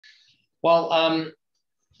Well,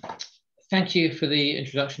 thank you for the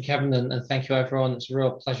introduction, Kevin, and thank you, everyone. It's a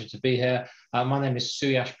real pleasure to be here. My name is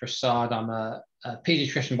Suyash Prasad. I'm a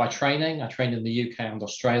pediatrician by training. I trained in the UK and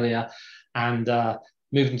Australia and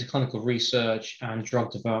moved into clinical research and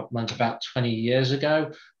drug development about 20 years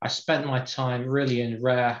ago. I spent my time really in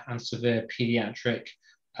rare and severe pediatric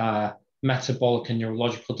metabolic and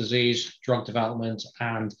neurological disease, drug development,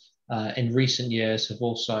 and in recent years have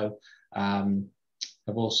also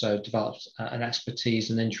developed an expertise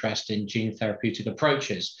and interest in gene therapeutic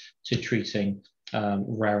approaches to treating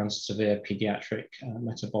rare and severe pediatric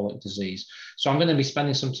metabolic disease. So I'm going to be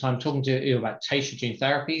spending some time talking to you about Taysha Gene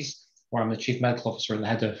Therapies, where I'm the Chief Medical Officer and the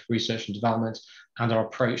Head of Research and Development, and our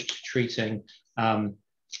approach to treating GM2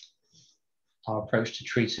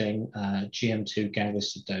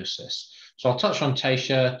 gangliosidosis. So I'll touch on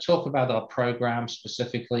Taysha, talk about our program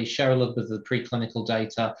specifically, share a little bit of the preclinical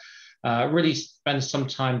data, really spend some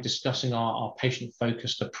time discussing our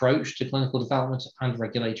patient-focused approach to clinical development and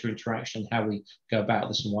regulatory interaction, how we go about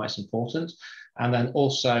this and why it's important, and then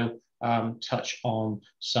also touch on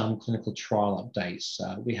some clinical trial updates.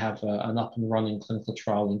 We have an up and running clinical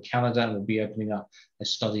trial in Canada, and we'll be opening up a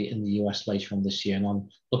study in the US later on this year, and I'm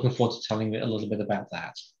looking forward to telling you a little bit about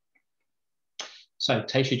that. So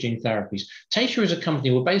Taysha Gene Therapies. Taysha is a company,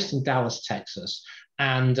 we're based in Dallas, Texas,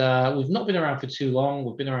 and we've not been around for too long.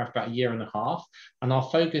 We've been around for about a year and a half, and our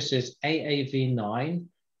focus is AAV9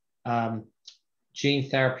 gene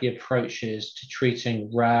therapy approaches to treating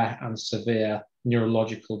rare and severe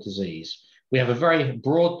neurological disease. We have a very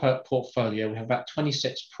broad portfolio. We have about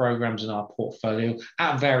 26 programs in our portfolio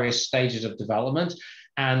at various stages of development.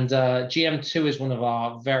 And GM2 is one of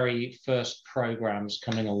our very first programs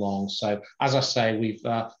coming along. So as I say, we've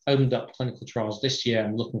opened up clinical trials this year.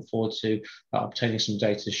 I'm looking forward to obtaining some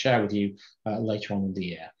data to share with you later on in the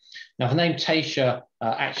year. Now, the name Taysha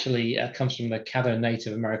actually comes from the Caddo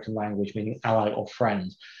Native American language, meaning ally or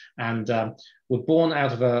friend. And we're born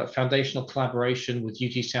out of a foundational collaboration with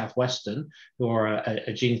UT Southwestern, who are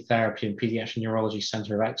a gene therapy and pediatric neurology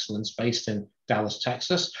center of excellence based in Dallas,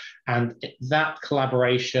 Texas. And that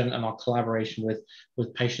collaboration and our collaboration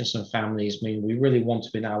with patients and families mean we really want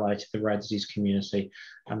to be an ally to the rare disease community.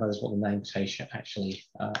 And that is what the name Taysha actually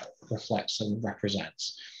reflects and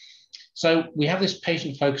represents. So we have this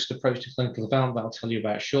patient-focused approach to clinical development that I'll tell you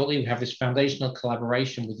about shortly. We have this foundational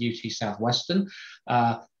collaboration with UT Southwestern.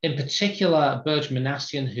 In particular, Burj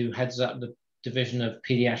Manassian, who heads up the Division of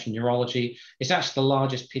Pediatric Neurology, is actually the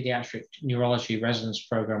largest pediatric neurology residence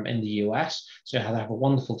program in the US. So they have a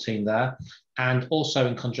wonderful team there. And also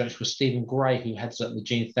in conjunction with Stephen Gray, who heads up the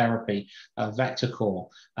gene therapy vector core.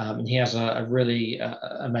 And he has a really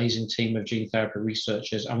amazing team of gene therapy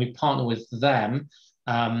researchers. And we partner with them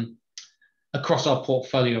across our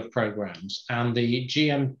portfolio of programs. And the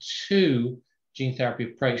GM2 gene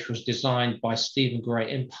therapy approach was designed by Stephen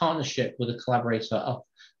Gray in partnership with a collaborator up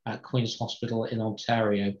at Queen's Hospital in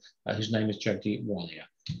Ontario, whose name is Jagdeep Walia.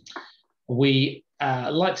 We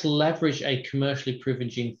like to leverage a commercially proven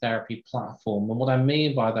gene therapy platform. And what I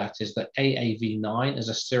mean by that is that AAV9 as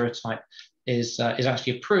a serotype is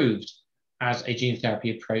actually approved as a gene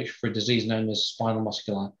therapy approach for a disease known as spinal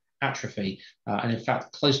muscular atrophy. And in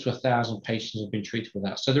fact, close to 1,000 patients have been treated with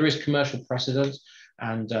that. So there is commercial precedent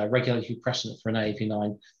and regulatory precedent for an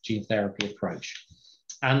AAV9 gene therapy approach.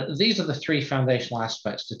 And these are the three foundational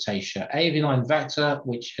aspects to Taysha. AAV9 vector,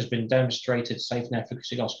 which has been demonstrated safe and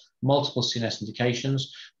efficacy across multiple CNS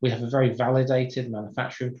indications. We have a very validated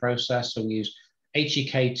manufacturing process. So we use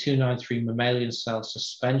HEK 293 mammalian cell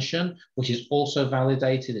suspension, which is also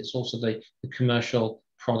validated. It's also the commercial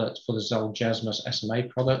product for the Zolgensma SMA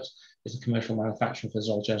product. Is the commercial manufacturing for the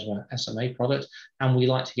Zolgensma SMA product. And we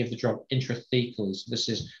like to give the drug intrathecally. So this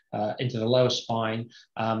is into the lower spine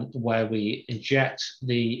where we inject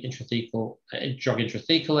the drug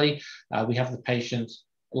intrathecally. We have the patient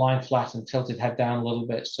lying flat and tilted head down a little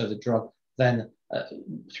bit. So the drug then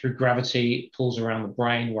through gravity pulls around the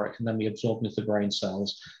brain where it can then be absorbed into the brain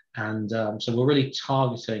cells. And so we're really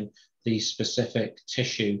targeting the specific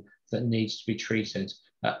tissue that needs to be treated,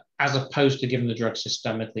 as opposed to giving the drug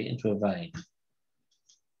systemically into a vein.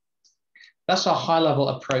 That's our high-level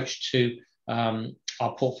approach to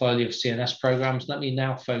our portfolio of CNS programs. Let me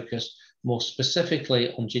now focus more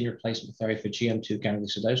specifically on gene replacement therapy for GM2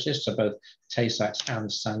 gangliosidosis, so both Tay-Sachs and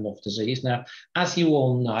Sandoff disease. Now, as you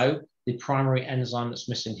all know, the primary enzyme that's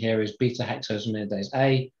missing here is beta-hexosaminidase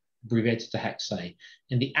A, abbreviated to HEX-A.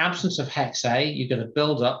 In the absence of HEX-A, you get a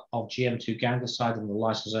buildup of GM2 ganglioside in the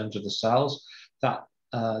lysosomes of the cells. That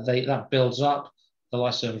builds up, the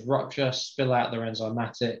lysosomes rupture, spill out, they're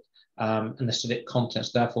enzymatic, and acidic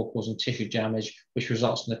contents, therefore causing tissue damage, which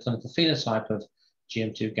results in the clinical phenotype of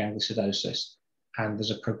GM2 gangliosidosis. And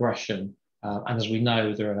there's a progression. And as we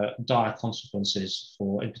know, there are dire consequences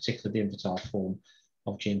for, in particular, the infantile form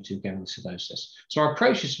of GM2 gangliosidosis. So our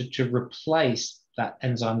approach is to replace that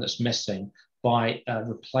enzyme that's missing by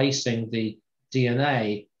replacing the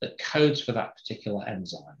DNA that codes for that particular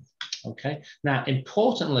enzyme. Okay. Now,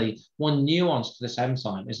 importantly, one nuance to this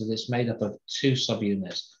enzyme is that it's made up of two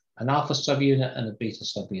subunits, an alpha subunit and a beta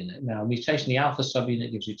subunit. Now, mutation in the alpha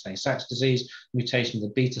subunit gives you Tay-Sachs disease. Mutation in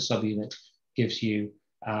the beta subunit gives you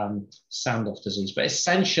Sandoff disease. But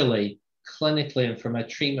essentially, clinically and from a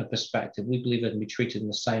treatment perspective, we believe they can be treated in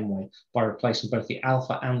the same way by replacing both the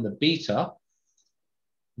alpha and the beta.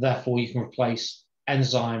 Therefore, you can replace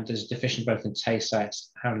enzyme that is deficient both in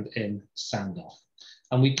Tay-Sachs and in Sandoff.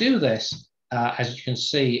 And we do this, as you can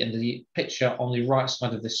see in the picture on the right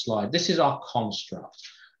side of this slide. This is our construct.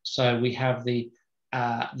 So we have the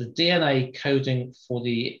DNA coding for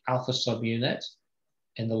the alpha subunit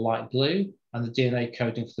in the light blue, and the DNA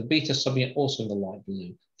coding for the beta subunit also in the light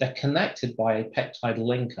blue. They're connected by a peptide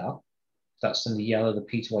linker, that's in the yellow, the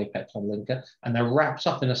P2A peptide linker, and they're wrapped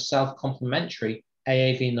up in a self-complementary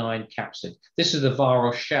AAV9 capsid. This is the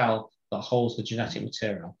viral shell that holds the genetic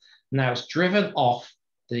material. Now it's driven off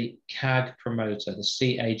the CAG promoter,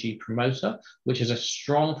 the CAG promoter, which is a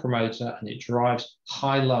strong promoter, and it drives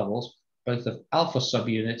high levels both of alpha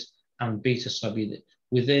subunit and beta subunit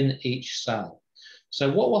within each cell. So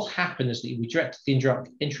what will happen is that we direct the drug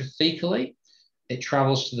intrathecally, it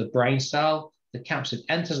travels to the brain cell, the capsid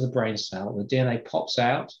enters the brain cell, the DNA pops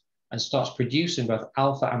out and starts producing both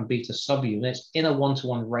alpha and beta subunits in a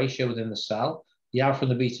one-to-one ratio within the cell. The alpha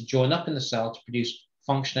and the beta join up in the cell to produce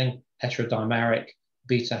functioning heterodimeric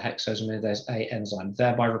beta-hexosaminidase A enzyme,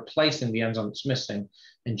 thereby replacing the enzyme that's missing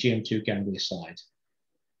in GM2 ganglioside.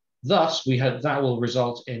 Thus, we hope that will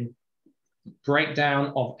result in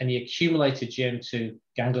breakdown of any accumulated GM2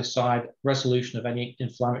 ganglioside, resolution of any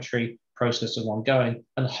inflammatory processes ongoing,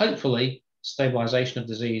 and hopefully stabilization of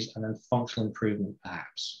disease and then functional improvement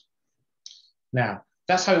perhaps. Now,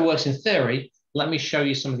 that's how it works in theory. Let me show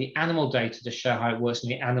you some of the animal data to show how it works in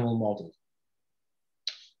the animal model.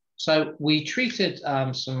 So we treated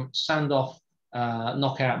some Sandoff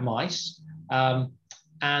knockout mice,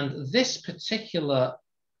 and this particular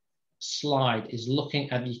slide is looking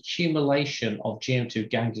at the accumulation of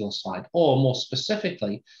GM2 ganglioside, or more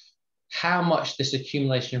specifically, how much this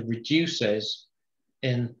accumulation reduces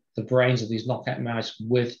in the brains of these knockout mice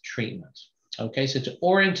with treatment. Okay, so to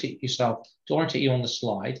orientate yourself, to orientate you on the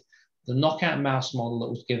slide, the knockout mouse model that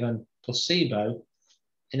was given placebo,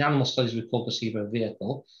 in animal studies we call placebo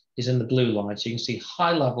vehicle, is in the blue line. So you can see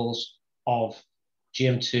high levels of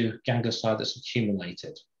GM2 ganglioside that's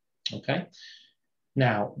accumulated. Okay.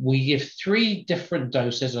 Now, we give 3 different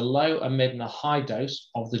doses, a low, a mid, and a high dose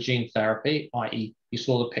of the gene therapy, i.e. you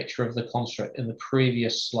saw the picture of the construct in the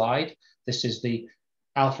previous slide. This is the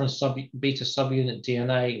alpha and beta subunit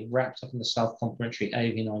DNA wrapped up in the self-complementary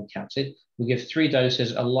AAV9 capsid. We give 3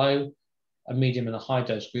 doses, a low, a medium, and a high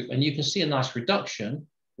dose group, and you can see a nice reduction,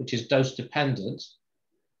 which is dose dependent,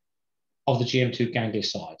 of the GM2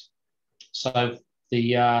 ganglioside. So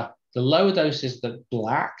the lower dose is the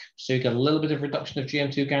black, so you get a little bit of reduction of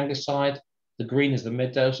GM2 ganglioside. The green is the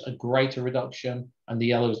mid dose, a greater reduction, and the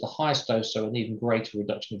yellow is the highest dose, so an even greater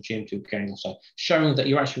reduction of GM2 ganglioside, showing that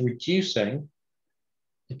you're actually reducing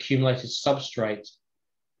accumulated substrate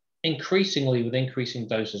increasingly with increasing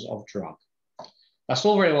doses of drug. That's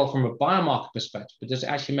all very well from a biomarker perspective, but does it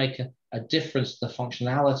actually make a difference to the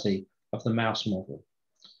functionality of the mouse model?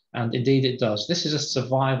 And indeed it does. This is a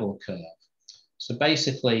survival curve. So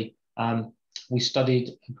basically, we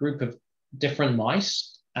studied a group of different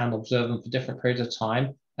mice and observed them for different periods of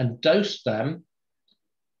time and dosed them,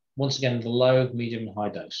 once again, the low, medium, and high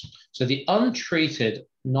dose. So the untreated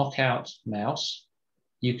knockout mouse,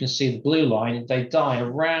 you can see the blue line, they die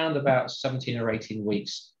around about 17 or 18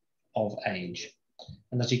 weeks of age.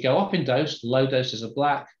 And as you go up in dose, low doses are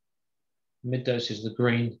black, mid dose is the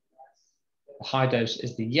green, the high dose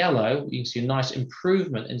is the yellow. You can see a nice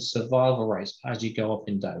improvement in survival rates as you go up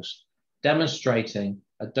in dose, demonstrating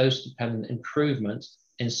a dose-dependent improvement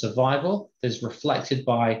in survival that is reflected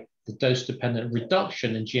by the dose-dependent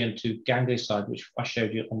reduction in GM2 ganglioside, which I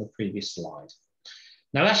showed you on the previous slide.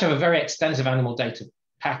 Now, we actually have a very extensive animal data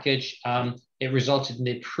package. It resulted in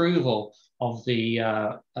the approval of the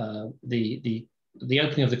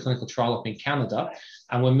opening of the clinical trial up in Canada,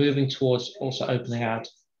 and we're moving towards also opening out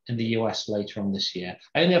in the US later on this year.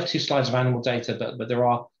 I only have 2 slides of animal data, but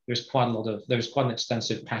there's quite an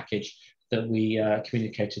extensive package that we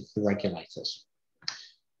communicated to the regulators.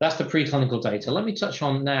 that's the preclinical data. Let me touch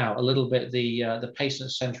on now a little bit the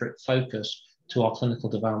patient-centric focus to our clinical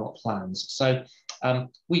development plans. So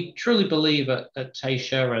we truly believe at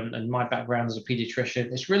Taysha, and my background as a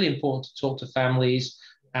pediatrician, it's really important to talk to families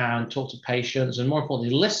and talk to patients, and more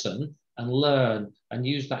importantly, listen and learn and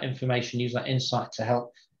use that information, use that insight to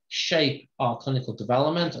help shape our clinical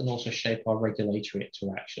development and also shape our regulatory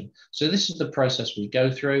interaction. So this is the process we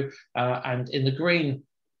go through, and in the green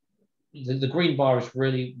bar is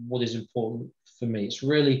really what is important for me. It's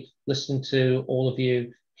really listening to all of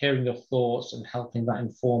you, hearing your thoughts and helping that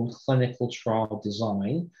inform clinical trial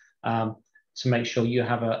design to make sure you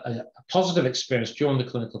have a positive experience during the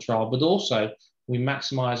clinical trial, but also we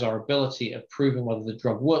maximize our ability of proving whether the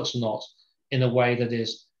drug works or not in a way that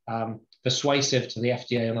is persuasive to the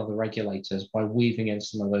FDA and other regulators by weaving in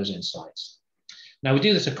some of those insights. Now, we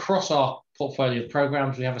do this across our portfolio of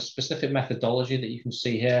programs. We have a specific methodology that you can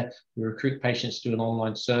see here. We recruit patients to do an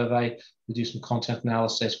online survey. We do some content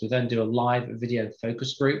analysis. We then do a live video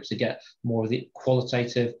focus group to get more of the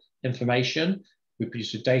qualitative information. We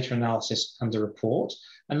produce a data analysis and a report.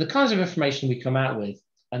 And the kinds of information we come out with,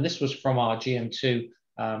 and this was from our GM2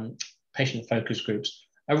 patient focus groups,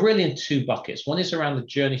 are really in two buckets. One is around the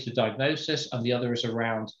journey to diagnosis, and the other is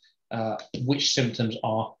around which symptoms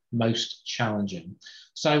are most challenging.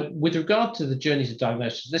 So with regard to the journey to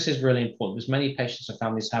diagnosis, this is really important because many patients and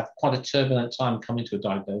families have quite a turbulent time coming to a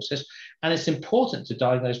diagnosis, and it's important to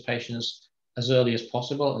diagnose patients as early as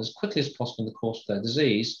possible, as quickly as possible in the course of their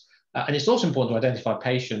disease. And it's also important to identify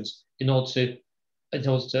patients in order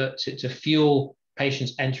to fuel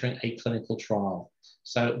patients entering a clinical trial.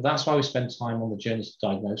 So that's why we spend time on the journey to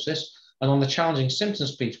diagnosis. And on the challenging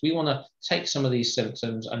symptoms piece, we want to take some of these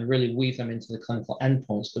symptoms and really weave them into the clinical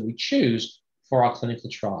endpoints that we choose for our clinical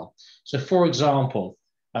trial. So for example,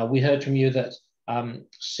 we heard from you that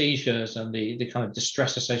seizures and the kind of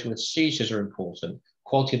distress associated with seizures are important.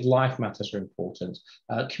 Quality of life matters are important.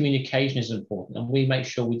 Communication is important. And we make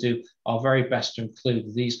sure we do our very best to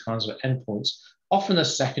include these kinds of endpoints, often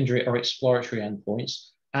as secondary or exploratory endpoints,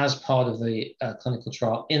 as part of the clinical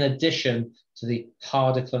trial, in addition to the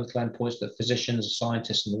harder clinical endpoints that physicians,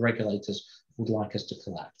 scientists, and the regulators would like us to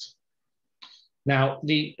collect. Now,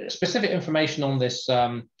 the specific information on this,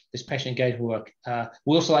 this patient engagement work,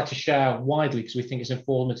 we also like to share widely because we think it's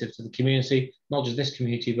informative to the community, not just this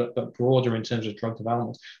community, but broader in terms of drug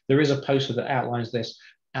development. There is a poster that outlines this.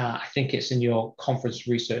 I think it's in your conference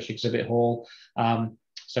research exhibit hall.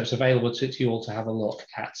 So it's available to you all to have a look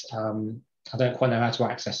at. I don't quite know how to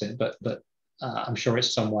access it, but I'm sure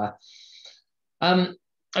it's somewhere.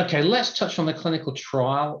 Okay, let's touch on the clinical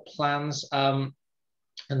trial plans and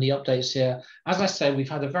the updates here. As I say, we've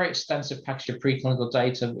had a very extensive package of preclinical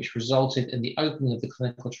data, which resulted in the opening of the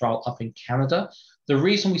clinical trial up in Canada. The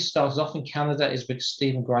reason we started off in Canada is because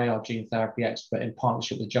Stephen Gray, our gene therapy expert, in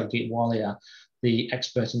partnership with Jagdeep Walia, the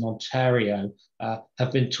expert in Ontario,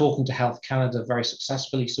 have been talking to Health Canada very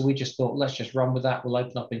successfully. So we just thought, let's just run with that. We'll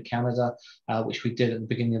open up in Canada, which we did at the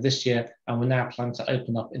beginning of this year. And we're now planning to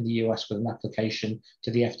open up in the US with an application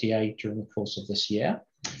to the FDA during the course of this year.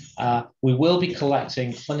 We will be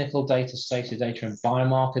collecting clinical data, safety data, and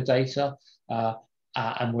biomarker data.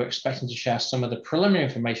 And we're expecting to share some of the preliminary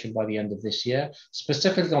information by the end of this year.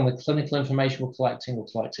 Specifically on the clinical information we're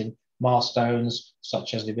collecting milestones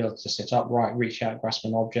such as the ability to sit upright, reach out, grasp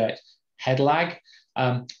an object, head lag,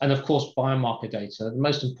 and of course biomarker data. The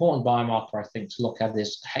most important biomarker I think to look at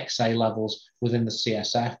is hexane levels within the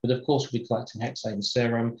CSF, but of course we'll be collecting hexane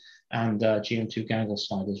serum and GM2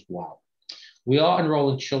 ganglioside as well. We are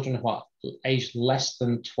enrolling children who are aged less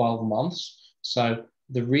than 12 months. So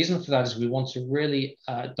the reason for that is we want to really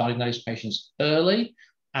diagnose patients early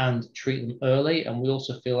and treat them early, and we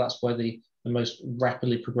also feel that's where the most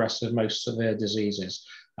rapidly progressive, most severe diseases.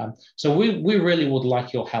 So we really would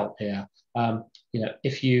like your help here.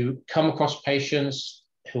 If you come across patients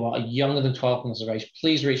who are younger than 12 months of age,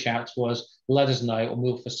 please reach out to us, let us know, and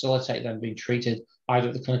we'll facilitate them being treated either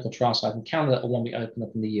at the clinical trial site in Canada or when we open up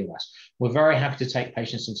in the US. We're very happy to take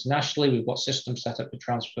patients internationally. We've got systems set up to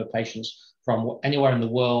transfer patients from anywhere in the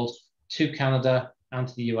world to Canada and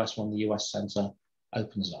to the US when the US center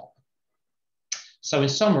opens up. So in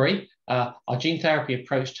summary, our gene therapy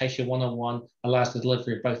approach, Taysha 101, allows the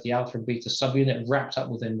delivery of both the alpha and beta subunit wrapped up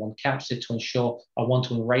within one capsid to ensure a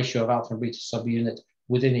one-to-one ratio of alpha and beta subunit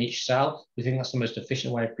within each cell. We think that's the most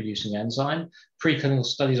efficient way of producing enzyme. Preclinical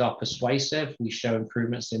studies are persuasive. We show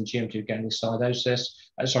improvements in GM2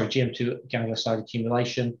 ganglioside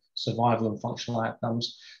accumulation, survival, and functional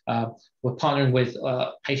outcomes. We're partnering with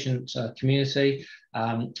patient community.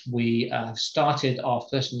 We started our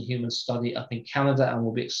first in human study up in Canada, and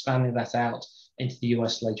we'll be expanding that out into the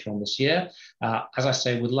US later on this year. As I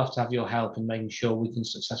say, we'd love to have your help in making sure we can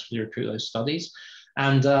successfully recruit those studies.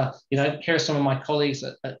 And, here are some of my colleagues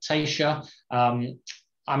at Taysha.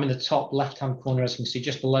 I'm in the top left-hand corner, as you can see.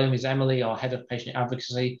 Just below me is Emily, our head of patient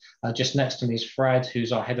advocacy. Just next to me is Fred,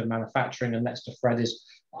 who's our head of manufacturing. And next to Fred is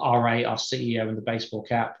RA, our CEO in the baseball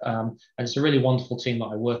cap. And it's a really wonderful team that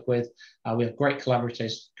I work with. We have great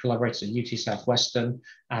collaborators at UT Southwestern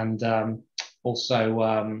and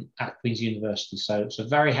also at Queen's University. So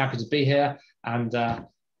very happy to be here. And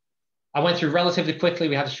I went through relatively quickly.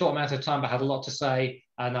 We had a short amount of time, but had a lot to say.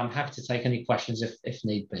 And I'm happy to take any questions if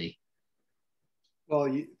need be. Well,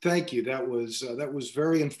 thank you. That was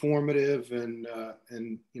very informative and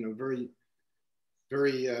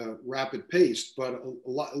very rapid paced, but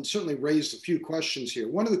certainly raised a few questions here.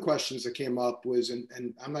 One of the questions that came up was, and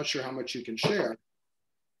I'm not sure how much you can share,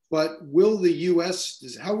 but will the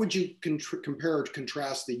U.S. how would you compare or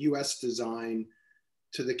contrast the U.S. design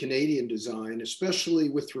to the Canadian design, especially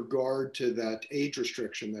with regard to that age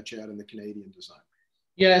restriction that you had in the Canadian design?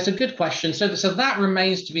 Yeah, it's a good question. So that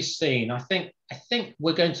remains to be seen. I think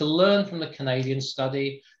we're going to learn from the Canadian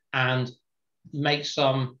study and make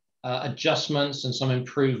some adjustments and some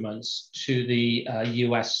improvements to the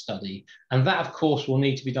US study. And that, of course, will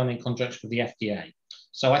need to be done in conjunction with the FDA.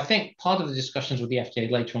 So I think part of the discussions with the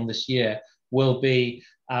FDA later on this year will be,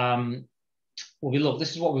 look,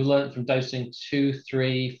 this is what we learned from dosing 2,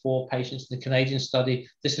 3, 4 patients in the Canadian study.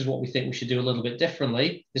 This is what we think we should do a little bit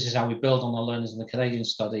differently. This is how we build on our learnings in the Canadian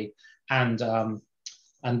study. And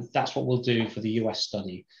that's what we'll do for the US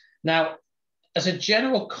study. Now, as a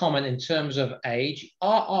general comment in terms of age,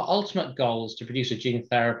 our ultimate goal is to produce a gene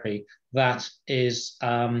therapy that is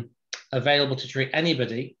available to treat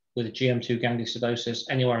anybody with a GM2 gangliosidosis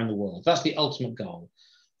anywhere in the world. That's the ultimate goal.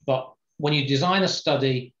 But when you design a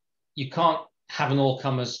study, you can't have an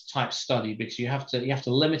all-comers type study because you have to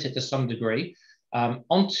limit it to some degree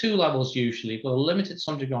on 2 levels usually. We'll limit it to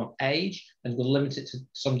some degree on age, and we'll limit it to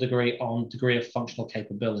some degree on degree of functional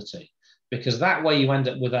capability, because that way you end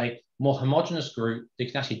up with a more homogeneous group that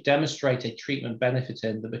can actually demonstrate a treatment benefit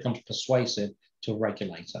in that becomes persuasive to a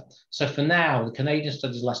regulator. So for now, the Canadian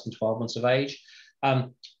study is less than 12 months of age.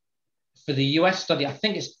 For the US study, I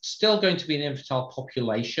think it's still going to be an infantile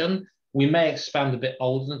population. We may expand a bit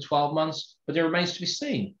older than 12 months, but it remains to be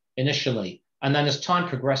seen initially. And then as time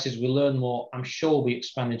progresses, we learn more. I'm sure we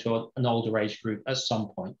expand into an older age group at some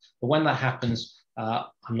point. But when that happens, I'm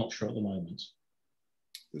not sure at the moment.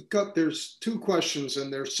 There's 2 questions,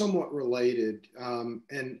 and they're somewhat related. And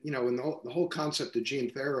the whole concept of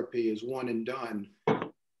gene therapy is one and done.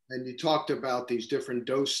 And you talked about these different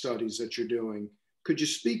dose studies that you're doing. Could you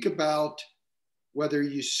speak about whether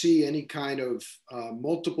you see any kind of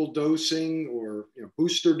multiple dosing or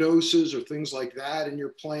booster doses or things like that in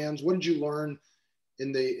your plans? What did you learn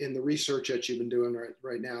in the research that you've been doing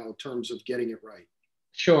right now in terms of getting it right?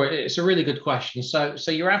 Sure, it's a really good question. So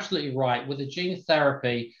you're absolutely right. With the gene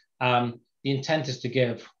therapy, the intent is to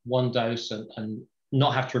give 1 dose and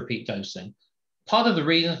not have to repeat dosing. Part of the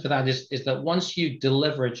reason for that is that once you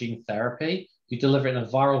deliver a gene therapy, you deliver it in a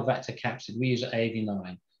viral vector capsid. We use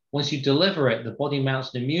AAV9. Once you deliver it, the body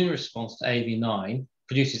mounts an immune response to AAV9,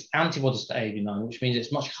 produces antibodies to AAV9, which means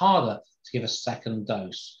it's much harder to give a second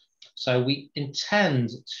dose. So we intend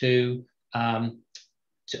to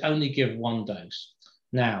only give 1 dose.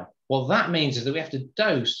 Now, what that means is that we have to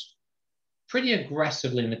dose pretty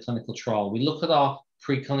aggressively in the clinical trial. We look at our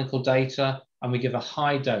preclinical data and we give a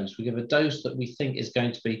high dose. We give a dose that we think is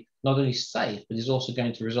going to be not only safe, but is also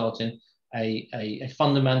going to result in a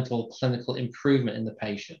fundamental clinical improvement in the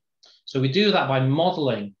patient. So we do that by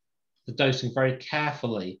modeling the dosing very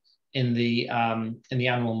carefully in the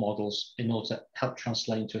animal models in order to help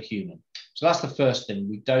translate into a human. So that's the first thing.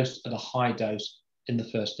 We dose at a high dose in the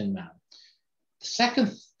first in man. The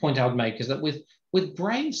second point I would make is that with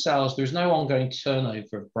brain cells, there's no ongoing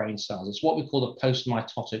turnover of brain cells. It's what we call a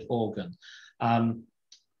post-mitotic organ.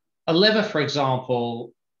 A liver, for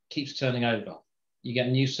example, keeps turning over. You get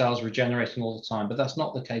new cells regenerating all the time, but that's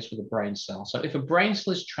not the case with a brain cell. So if a brain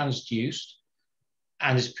cell is transduced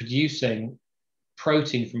and is producing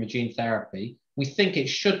protein from a gene therapy, we think it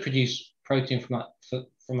should produce protein from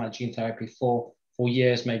that gene therapy for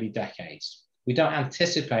years, maybe decades. We don't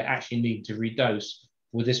anticipate actually needing to redose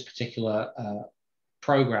with this particular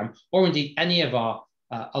program, or indeed any of our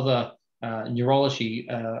other neurology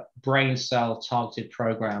brain cell targeted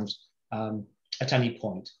programs at any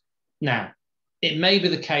point. Now, it may be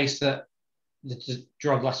the case that the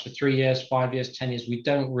drug lasts for 3 years, 5 years, 10 years. We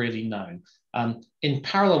don't really know. In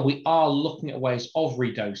parallel, we are looking at ways of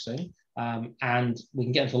redosing, and we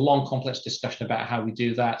can get into a long, complex discussion about how we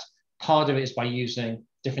do that. Part of it is by using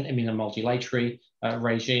different immunomodulatory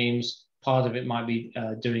regimes. Part of it might be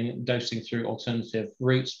doing dosing through alternative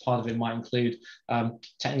routes. Part of it might include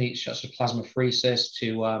techniques such as plasmapheresis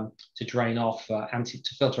to drain off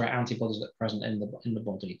to filter out antibodies that are present in the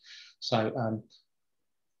body. So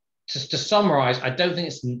to summarize, I don't think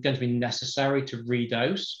it's going to be necessary to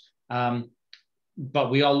redose,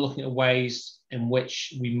 but we are looking at ways in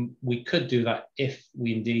which we could do that if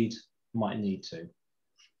we indeed might need to.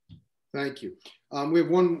 Thank you. We have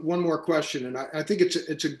one more question, and I think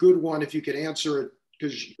it's a good one if you could answer it,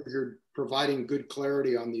 because you're providing good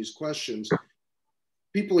clarity on these questions.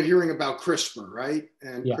 People are hearing about CRISPR, right?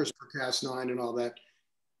 And yeah. CRISPR-Cas9 and all that.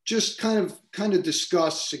 Just kind of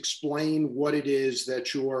discuss, explain what it is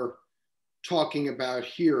that you're talking about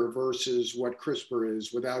here versus what CRISPR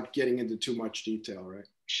is, without getting into too much detail, right?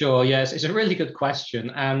 Sure, yes, it's a really good question.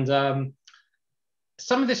 And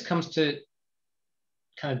some of this comes to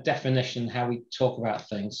kind of definition, how we talk about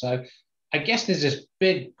things. So I guess there's this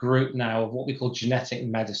big group now of what we call genetic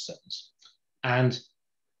medicines. And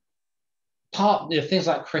things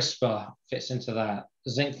like CRISPR fits into that.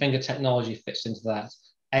 Zinc finger technology fits into that.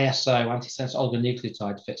 ASO, antisense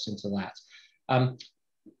oligonucleotide, fits into that.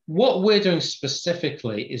 What we're doing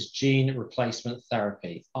specifically is gene replacement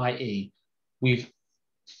therapy, i.e. we've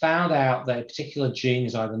found out that a particular gene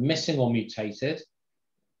is either missing or mutated.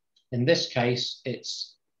 In this case,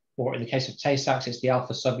 or in the case of Tay-Sachs, it's the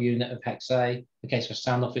alpha subunit of HexA. In the case of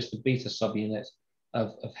Sanofi, it's the beta subunit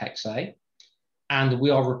of HexA. And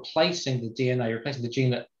we are replacing the DNA, replacing the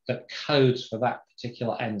gene that codes for that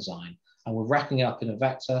particular enzyme. And we're wrapping it up in a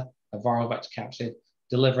vector, a viral vector capsid,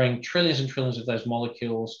 delivering trillions and trillions of those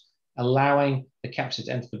molecules, allowing the capsid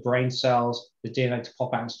to enter the brain cells, the DNA to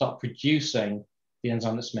pop out and start producing the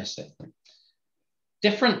enzyme that's missing.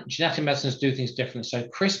 Different genetic medicines do things differently. So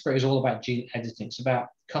CRISPR is all about gene editing. It's about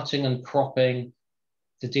cutting and cropping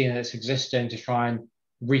the DNA that's existing to try and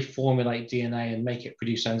reformulate DNA and make it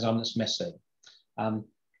produce enzyme that's missing.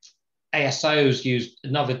 ASOs use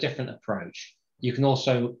another different approach. You can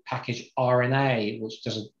also package RNA, which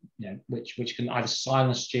does which can either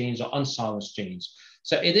silence genes or unsilence genes.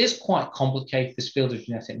 So it is quite complicated, this field of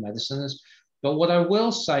genetic medicines. But what I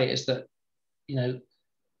will say is that,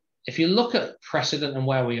 if you look at precedent and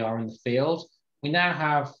where we are in the field, we now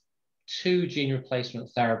have 2 gene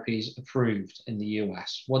replacement therapies approved in the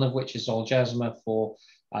US, one of which is Zolgensma for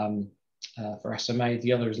SMA,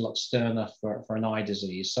 the other is Luxturna for an eye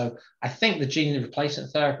disease. So I think the gene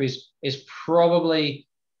replacement therapies is probably,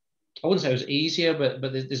 I wouldn't say it was easier,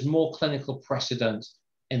 but there's more clinical precedent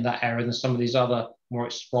in that area than some of these other more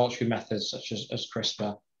exploratory methods, such as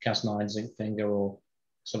CRISPR, Cas9, zinc finger, or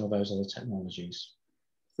some of those other technologies.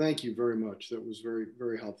 Thank you very much. That was very,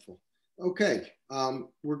 very helpful. Okay,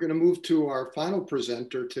 we're going to move to our final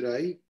presenter today.